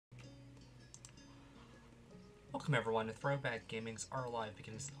Welcome everyone to Throwback Gaming's Our Live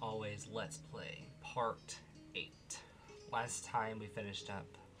Begins Always Let's Play Part 8. Last time we finished up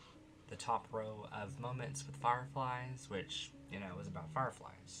the top row of moments with fireflies, which, was about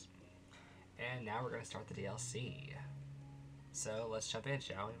fireflies. And now we're going to start the DLC. So let's jump in,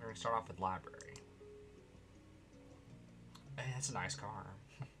 shall we? We're going to start off with library. Hey, that's a nice car.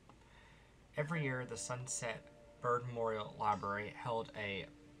 Every year, the Sunset Bird Memorial Library held a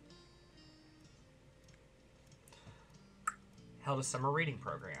summer reading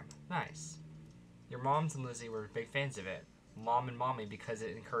program. Nice. Your moms and Lizzie were big fans of it. Mom and Mommy because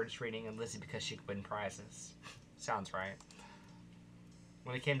it encouraged reading, and Lizzie because she could win prizes. Sounds right.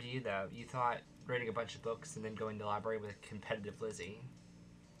 When it came to you, though, you thought reading a bunch of books and then going to the library with competitive Lizzie.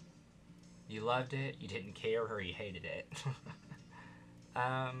 You loved it, you didn't care, or you hated it.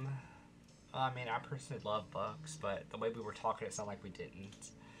 Well, I personally love books, but the way we were talking, it sounded like we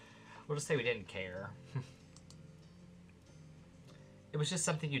didn't. We'll just say we didn't care. It was just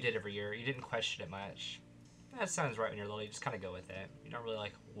something you did every year. You didn't question it much. That sounds right when you're little. You just kind of go with it. You don't really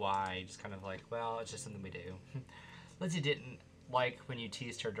like why. You just kind of like, well, it's just something we do. Lizzie didn't like when you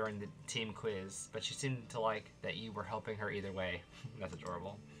teased her during the team quiz, but she seemed to like that you were helping her either way. That's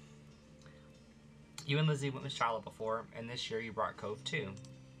adorable. You and Lizzie went with Shiloh before, and this year you brought Cove too.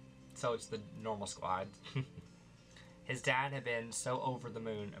 So it's the normal squad. His dad had been so over the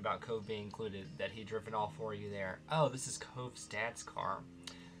moon about Cove being included that he'd driven all four of you there. Oh, this is Cove's dad's car.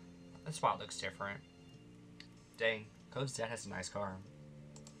 That's why it looks different. Dang, Cove's dad has a nice car.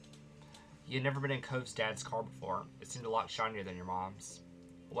 You'd never been in Cove's dad's car before. It seemed a lot shinier than your mom's.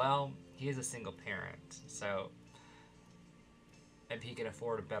 Well, he is a single parent, so maybe he can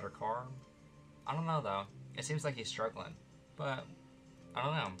afford a better car. I don't know though. It seems like he's struggling, but I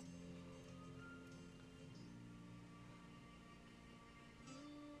don't know.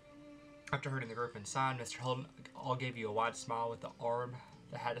 After hurting the group inside, Mr. Holden all gave you a wide smile with the arm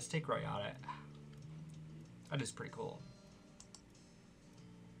that had a stick right on it. That is pretty cool.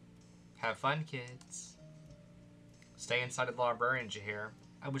 Have fun, kids. Stay inside of the librarians, you hear?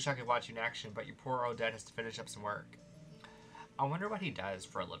 I wish I could watch you in action, but your poor old dad has to finish up some work. I wonder what he does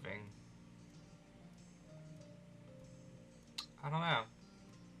for a living. I don't know.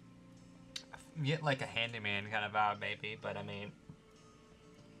 I get like a handyman kind of vibe, maybe, but I mean,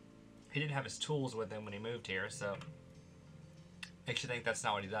 he didn't have his tools with him when he moved here, so makes you think that's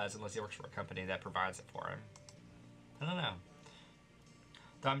not what he does unless he works for a company that provides it for him. I don't know.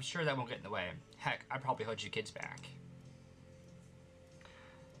 Though I'm sure that won't get in the way. Heck, I'd probably hold you kids back.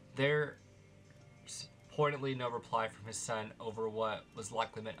 There's pointedly no reply from his son over what was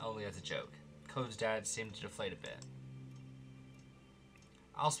likely meant only as a joke. Cove's dad seemed to deflate a bit.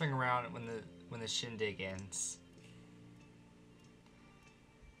 I'll swing around when the shindig ends.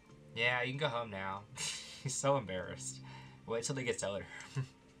 Yeah, you can go home now. He's so embarrassed. Wait till he gets older.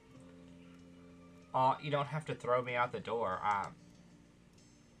 Aw, you don't have to throw me out the door.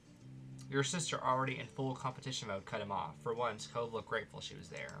 Your sister, already in full competition mode, cut him off. For once, Cove looked grateful she was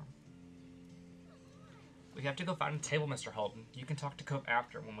there. We have to go find a table, Mr. Holden. You can talk to Cove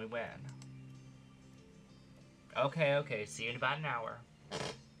after when we win. Okay. See you in about an hour.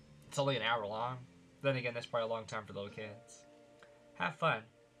 It's only an hour long. Then again, that's probably a long time for little kids. Have fun.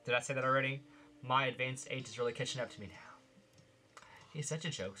 Did I say that already? My advanced age is really catching up to me now. He's such a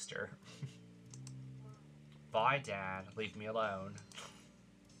jokester. Bye, Dad. Leave me alone.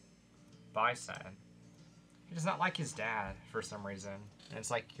 Bye, son. He does not like his dad for some reason. And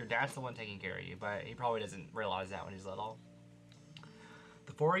it's like, your dad's the one taking care of you, but he probably doesn't realize that when he's little.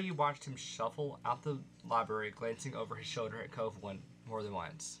 The four of you watched him shuffle out the library, glancing over his shoulder at Cove more than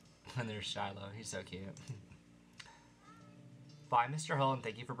once. And there's Shiloh. He's so cute. Bye, Mr. Holden.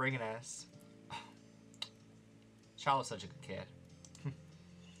 Thank you for bringing us. Shiloh's such a good kid.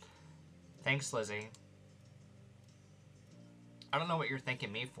 Thanks, Lizzie. I don't know what you're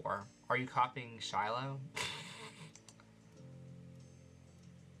thanking me for. Are you copying Shiloh?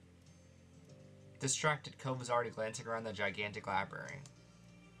 Distracted, Cove was already glancing around the gigantic library.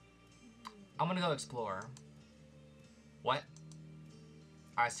 I'm gonna go explore. What?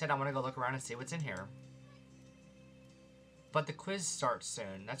 I said I want to go look around and see what's in here. But the quiz starts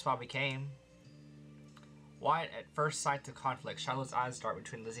soon. That's why we came. Why, at first sight of conflict, Shiloh's eyes dart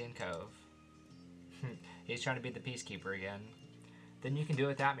between Lizzie and Cove. He's trying to be the peacekeeper again. Then you can do it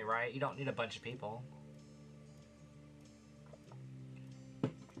without me, right? You don't need a bunch of people.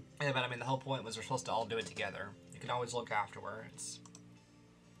 Yeah, but I mean, the whole point was we're supposed to all do it together. You can always look afterwards.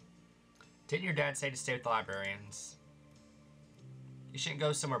 Didn't your dad say to stay with the librarians? You shouldn't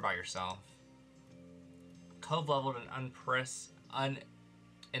go somewhere by yourself. Cove leveled an unimpressed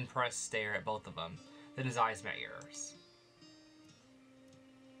stare at both of them. Then his eyes met yours.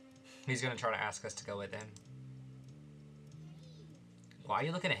 He's gonna try to ask us to go with him. Why are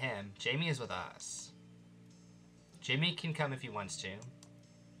you looking at him? Jamie is with us. Jamie can come if he wants to.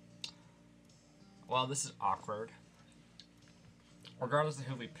 Well, this is awkward. Regardless of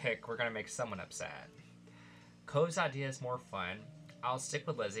who we pick, we're gonna make someone upset. Cove's idea is more fun. I'll stick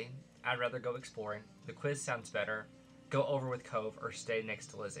with Lizzie. I'd rather go exploring. The quiz sounds better. Go over with Cove or stay next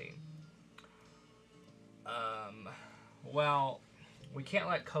to Lizzie. Well, we can't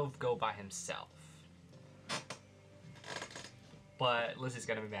let Cove go by himself. But Lizzie's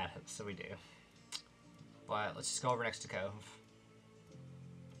gonna be mad at us, so we do. But let's just go over next to Cove.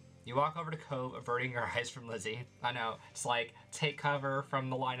 You walk over to Cove, averting your eyes from Lizzie. I know, it's like, take cover from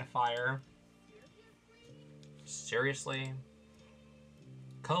the line of fire. Seriously?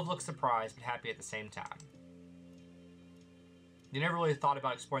 Cove looks surprised, but happy at the same time. You never really thought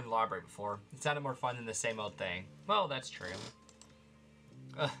about exploring the library before. It sounded more fun than the same old thing. Well, that's true.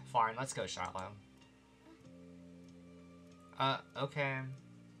 Fine, let's go, Shiloh. Okay.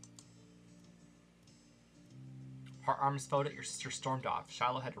 Her arms folded, your sister stormed off.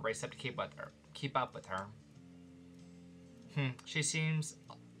 Shiloh had to race up to keep up with her. She seems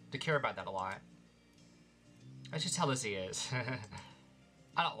to care about that a lot. That's just how Lizzie is.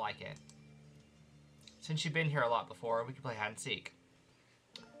 I don't like it. Since you've been here a lot before, we can play hide and seek.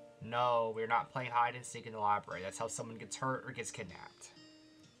 No, we're not playing hide and seek in the library. That's how someone gets hurt or gets kidnapped.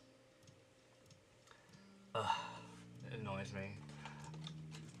 Ugh, it annoys me.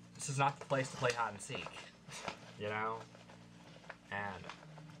 This is not the place to play hide and seek. You know? And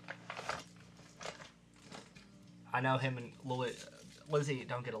I know him and Lizzie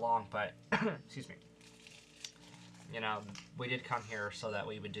don't get along, but excuse me. You know, we did come here so that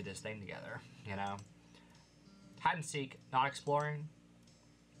we would do this thing together, you know? Hide and seek, not exploring.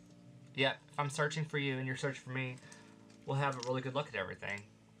 Yep, if I'm searching for you and you're searching for me, we'll have a really good look at everything.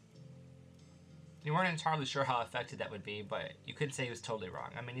 You weren't entirely sure how effective that would be, but you couldn't say he was totally wrong.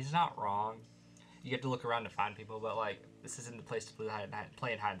 I mean, he's not wrong. You have to look around to find people, but, like, this isn't the place to play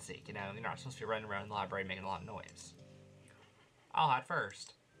hide and seek, you know? You're not supposed to be running around the library making a lot of noise. I'll hide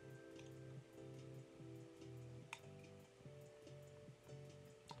first.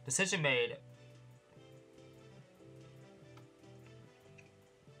 Decision made.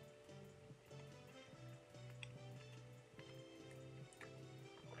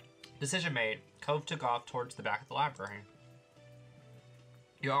 Decision made. Cove took off towards the back of the library.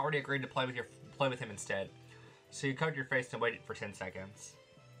 You already agreed to play with him instead, so you covered your face and waited for 10 seconds.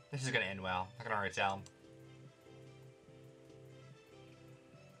 This is gonna end well. I can already tell.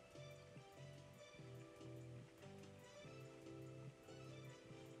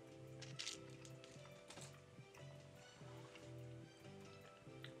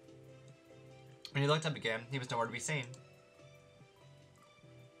 When he looked up again, he was nowhere to be seen.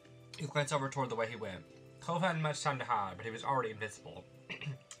 He glanced over toward the way he went. Cove hadn't much time to hide, but he was already invisible.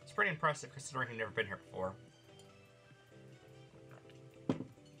 It's pretty impressive considering he'd never been here before.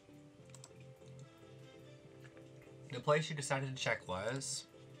 The place you decided to check was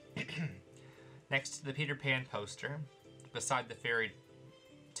next to the Peter Pan poster, beside the fairy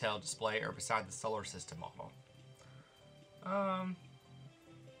tale display, or beside the solar system model. I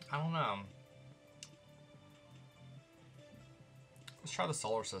don't know. Let's try the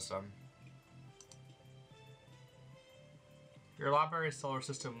solar system. Your library's solar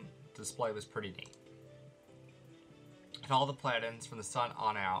system display was pretty neat. And all the planets from the sun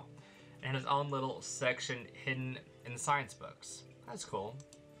on out, and his own little section hidden in the science books. That's cool.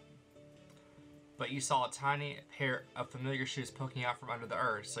 But you saw a tiny pair of familiar shoes poking out from under the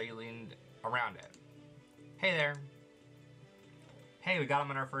earth, so you leaned around it. Hey there. Hey, we got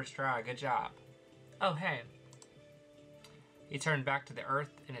him on our first try. Good job. Oh, hey. He turned back to the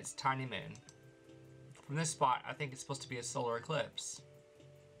Earth and its tiny moon. From this spot, I think it's supposed to be a solar eclipse.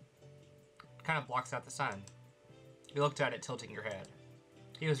 It kind of blocks out the sun. You looked at it, tilting your head.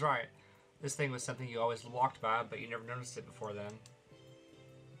 He was right. This thing was something you always walked by, but you never noticed it before then.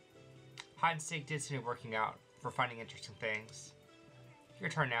 Hide and seek did seem to be working out for finding interesting things. Your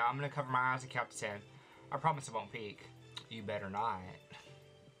turn now. I'm going to cover my eyes and count to 10. I promise I won't peek. You better not.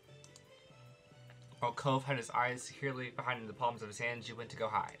 While Cove had his eyes securely behind the palms of his hands, you went to go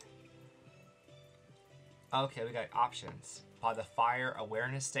hide. Okay, we got options. By the fire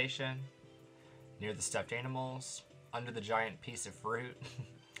awareness station, near the stuffed animals, under the giant piece of fruit,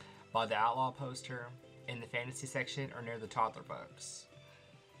 by the outlaw poster, in the fantasy section, or near the toddler books.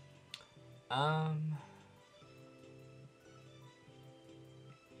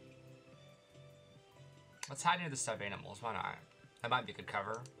 Let's hide near the stuffed animals, why not? That might be a good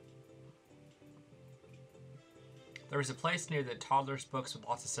cover. There was a place near the toddler's books with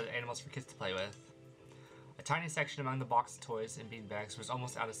lots of stuffed animals for kids to play with. A tiny section among the box of toys and beanbags was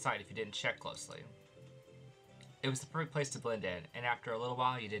almost out of sight if you didn't check closely. It was the perfect place to blend in, and after a little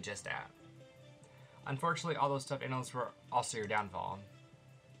while you did just that. Unfortunately, all those stuffed animals were also your downfall.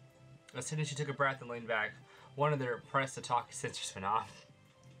 As soon as you took a breath and leaned back, one of their press-to-talk sensors went off.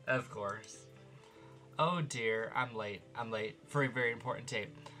 Of course. Oh dear, I'm late for a very important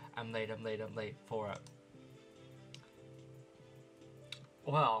tape. I'm late for a...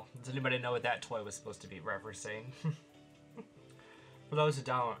 Well, does anybody know what that toy was supposed to be referencing? For those who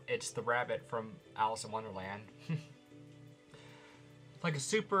don't, it's the rabbit from Alice in Wonderland. Like a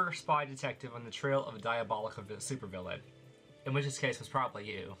super spy detective on the trail of a diabolical supervillain, in which case was probably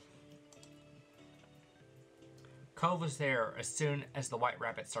you. Cove was there as soon as the white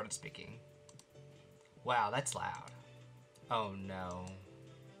rabbit started speaking. Wow, that's loud. Oh no.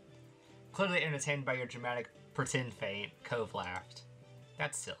 Clearly entertained by your dramatic pretend feint, Cove laughed.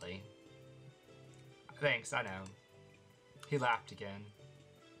 That's silly. Thanks, I know. He laughed again.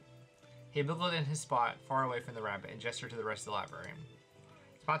 He wiggled in his spot, far away from the rabbit, and gestured to the rest of the library.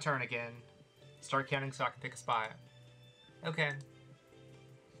 It's my turn again. Start counting so I can pick a spot. Okay.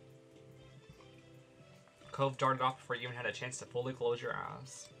 Cove darted off before you even had a chance to fully close your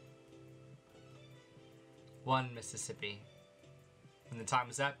eyes. 1 Mississippi. When the time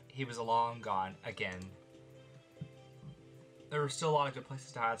was up, he was long gone again. There were still a lot of good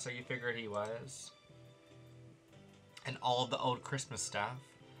places to hide, so you figured he was. And all of the old Christmas stuff,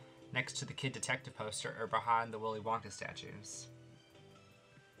 next to the Kid Detective poster or behind the Willy Wonka statues.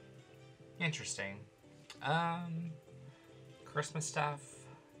 Interesting. Christmas stuff,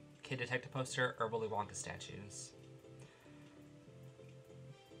 Kid Detective poster, or Willy Wonka statues.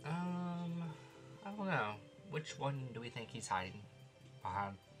 I don't know. Which one do we think he's hiding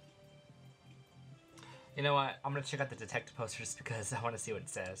behind? You know what? I'm gonna check out the detective poster just because I want to see what it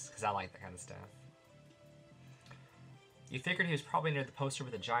says, because I like that kind of stuff. You figured he was probably near the poster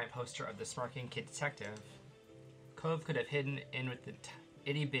with a giant poster of the smirking Kid Detective. Cove could have hidden in with the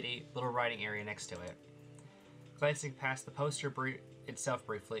itty-bitty little writing area next to it. Glancing past the poster itself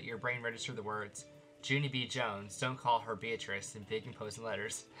briefly, your brain registered the words, Junie B. Jones, don't call her Beatrice, in big imposing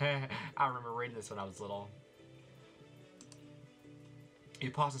letters. I remember reading this when I was little.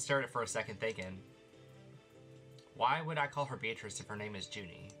 You paused to stare at it for a second, thinking, why would I call her Beatrice if her name is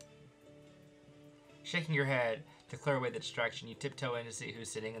Junie? Shaking your head to clear away the distraction, you tiptoe in to see who's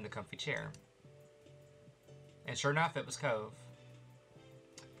sitting in the comfy chair. And sure enough, it was Cove.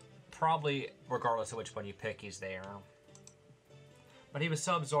 Probably, regardless of which one you pick, he's there. But he was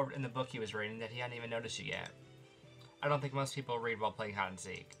so absorbed in the book he was reading that he hadn't even noticed you yet. I don't think most people read while playing hide and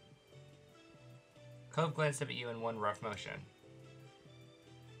seek. Cove glanced up at you in one rough motion.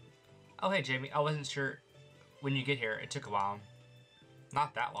 Oh hey Jamie, I wasn't sure when you get here. It took a while.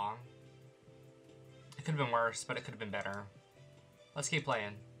 Not that long. It could have been worse, but it could have been better. Let's keep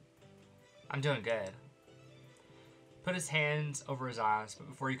playing. I'm doing good. Put his hands over his eyes, but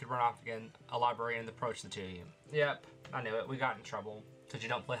before you could run off again, a librarian approached the two of you. Yep, I knew it. We got in trouble because you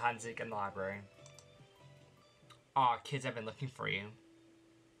don't play hide and seek in the library. Aw, kids have been looking for you.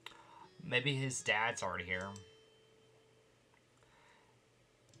 Maybe his dad's already here.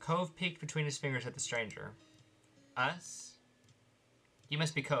 Cove peeked between his fingers at the stranger. Us? You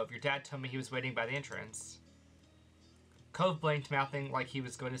must be Cove. Your dad told me he was waiting by the entrance. Cove blinked, mouthing like he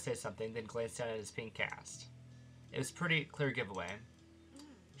was going to say something, then glanced down at his pink cast. It was a pretty clear giveaway.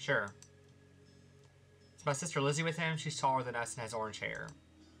 Sure. Is my sister Lizzie with him? She's taller than us and has orange hair.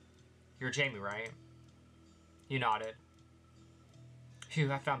 You're Jamie, right? You nodded.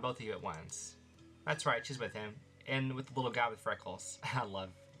 Phew, I found both of you at once. That's right, she's with him. And with the little guy with freckles. I love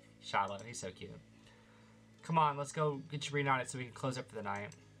Shiloh. He's so cute. Come on, let's go get you reunited so we can close up for the night.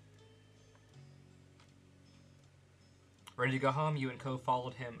 Ready to go home? You and Cove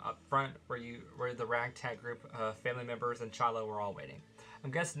followed him up front where the ragtag group of family members and Shiloh were all waiting. I'm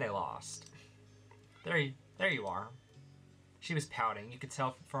guessing they lost. There you are. She was pouting. You could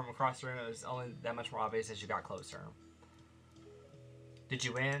tell from across the room it was only that much more obvious as you got closer. Did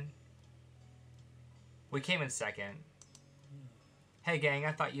you win? We came in second. Hey gang,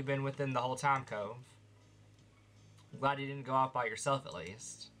 I thought you'd been within the whole time, Cove. I'm glad you didn't go off by yourself at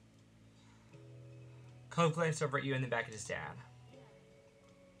least. Cove glanced over at you and then back at his dad.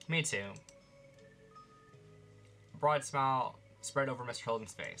 Me too. A broad smile spread over Mr.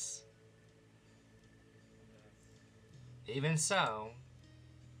 Holden's face. Even so,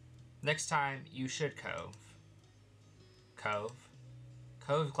 next time you should, Cove. Cove?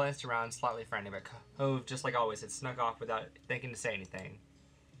 Cove glanced around, slightly frowning, but Cove, just like always, had snuck off without thinking to say anything.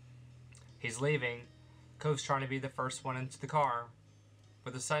 He's leaving. Cove's trying to be the first one into the car.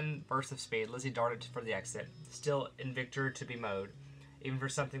 With a sudden burst of speed, Lizzie darted for the exit, still in victor to be mode, even for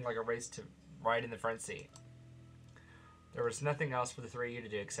something like a race to ride in the front seat. There was nothing else for the three of you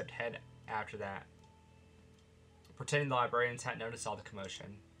to do except head after that, pretending the librarians hadn't noticed all the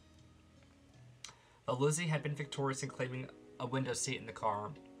commotion. Though Lizzie had been victorious in claiming a window seat in the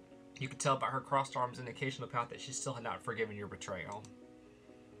car, you could tell by her crossed arms and occasional pout that she still had not forgiven your betrayal.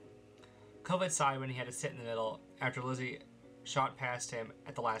 Cove had sighed when he had to sit in the middle after Lizzie shot past him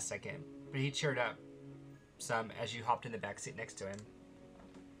at the last second, but he cheered up some as you hopped in the back seat next to him.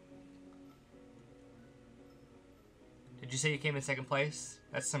 Did you say you came in second place?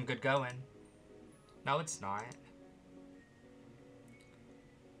 That's some good going. No, it's not.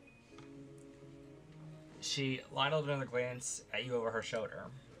 She ladled another glance at you over her shoulder.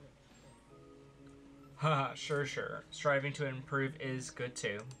 Haha, sure. Striving to improve is good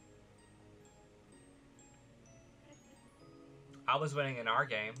too. I was winning in our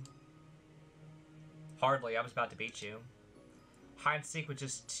game. Hardly, I was about to beat you. Hide and seek with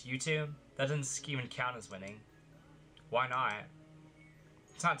just you two? That doesn't even count as winning. Why not?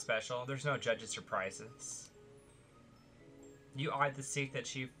 It's not special. There's no judges or prizes. You eyed the seek that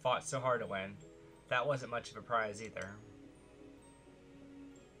she fought so hard to win. That wasn't much of a prize either.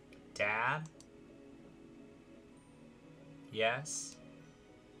 Dad? Yes?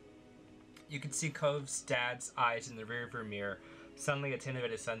 You could see Cove's dad's eyes in the rearview mirror, suddenly attentive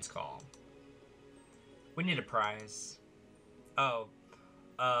at his son's call. We need a prize. Oh,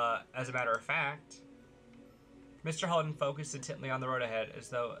 as a matter of fact... Mr. Holden focused intently on the road ahead, as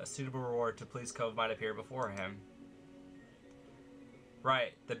though a suitable reward to please Cove might appear before him.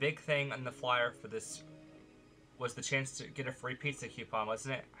 Right, the big thing on the flyer for this was the chance to get a free pizza coupon,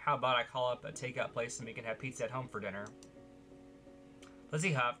 wasn't it? How about I call up a takeout place and we can have pizza at home for dinner?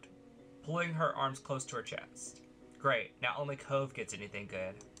 Lizzie huffed, pulling her arms close to her chest. Great, now only Cove gets anything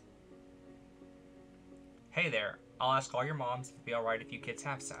good. Hey there, I'll ask all your moms if it'd be alright if you kids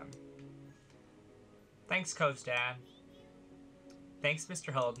have some. Thanks, Cove's dad. Thanks,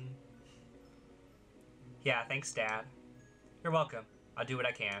 Mr. Holden. Yeah, thanks, Dad. You're welcome. I'll do what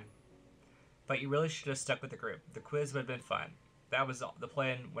I can. But you really should have stuck with the group. The quiz would have been fun. That was the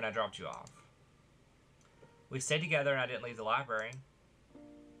plan when I dropped you off. We stayed together and I didn't leave the library.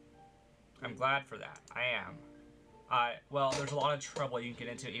 I'm glad for that. I am. Well, there's a lot of trouble you can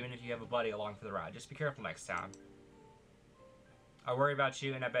get into even if you have a buddy along for the ride. Just be careful next time. I worry about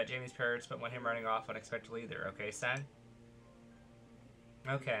you, and I bet Jamie's parents wouldn't want him running off unexpectedly either. Okay, son?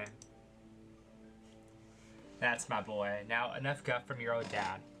 Okay. That's my boy. Now, enough guff from your old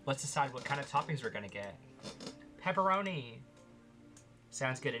dad. Let's decide what kind of toppings we're gonna get. Pepperoni!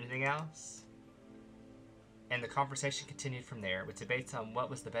 Sounds good. Anything else? And the conversation continued from there, with debates on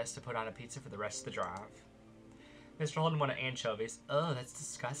what was the best to put on a pizza for the rest of the drive. Mr. Holden wanted anchovies. Oh, that's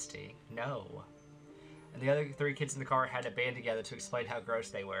disgusting. No. And the other three kids in the car had to band together to explain how gross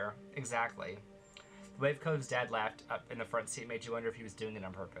they were. Exactly. The way Cove's dad laughed up in the front seat made you wonder if he was doing it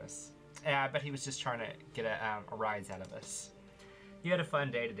on purpose. Yeah, I bet he was just trying to get a rise out of us. You had a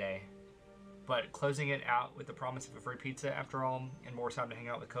fun day today, but closing it out with the promise of a free pizza after all, and more time to hang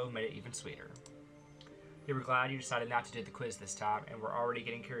out with Cove made it even sweeter. You were glad you decided not to do the quiz this time, and were already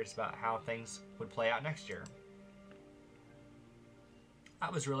getting curious about how things would play out next year.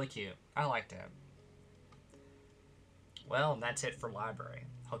 That was really cute. I liked it. Well, and that's it for library.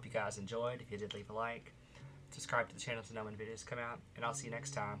 Hope you guys enjoyed. If you did, leave a like. Subscribe to the channel to know when videos come out. And I'll see you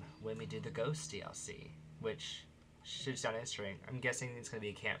next time when we do the Ghost DLC, which should sound interesting. I'm guessing it's going to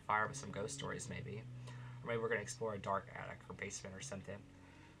be a campfire with some ghost stories, maybe. Or maybe we're going to explore a dark attic or basement or something.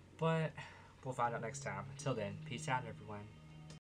 But we'll find out next time. Until then, peace out, everyone.